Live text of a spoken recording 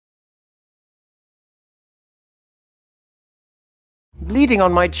bleeding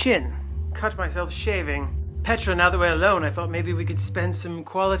on my chin. Cut myself shaving. Petra, now that we're alone, I thought maybe we could spend some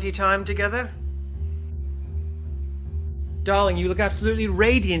quality time together. Darling, you look absolutely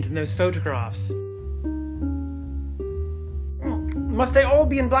radiant in those photographs. Must they all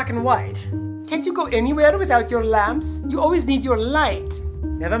be in black and white? Can't you go anywhere without your lamps? You always need your light.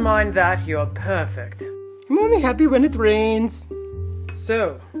 Never mind that, you're perfect. I'm only happy when it rains.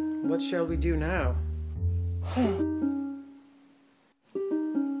 So, what shall we do now?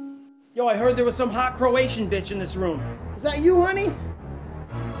 Yo, I heard there was some hot Croatian bitch in this room. Is that you, honey?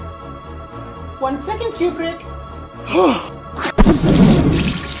 1 second, Kubrick.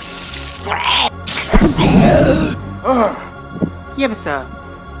 Yibsa.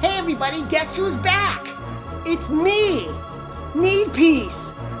 Hey everybody, guess who's back? It's me! Need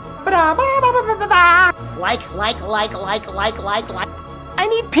Peace! Like. I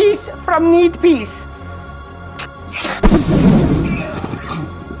need peace from Need Peace.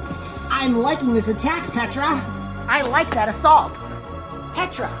 I'm liking this attack, Petra. I like that assault.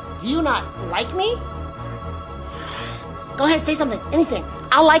 Petra, do you not like me? Go ahead, say something, anything.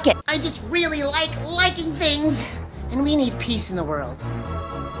 I'll like it. I just really like liking things. And we need peace in the world.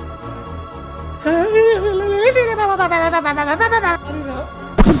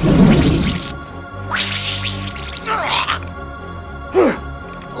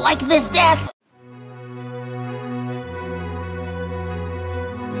 Like this death.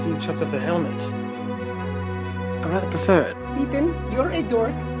 I see you chopped off the helmet. I rather prefer it. Ethan, you're a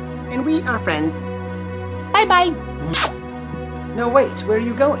dork, and we are friends. Bye-bye. No, wait, where are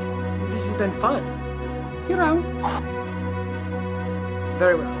you going? This has been fun. See you around.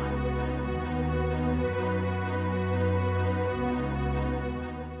 Very well.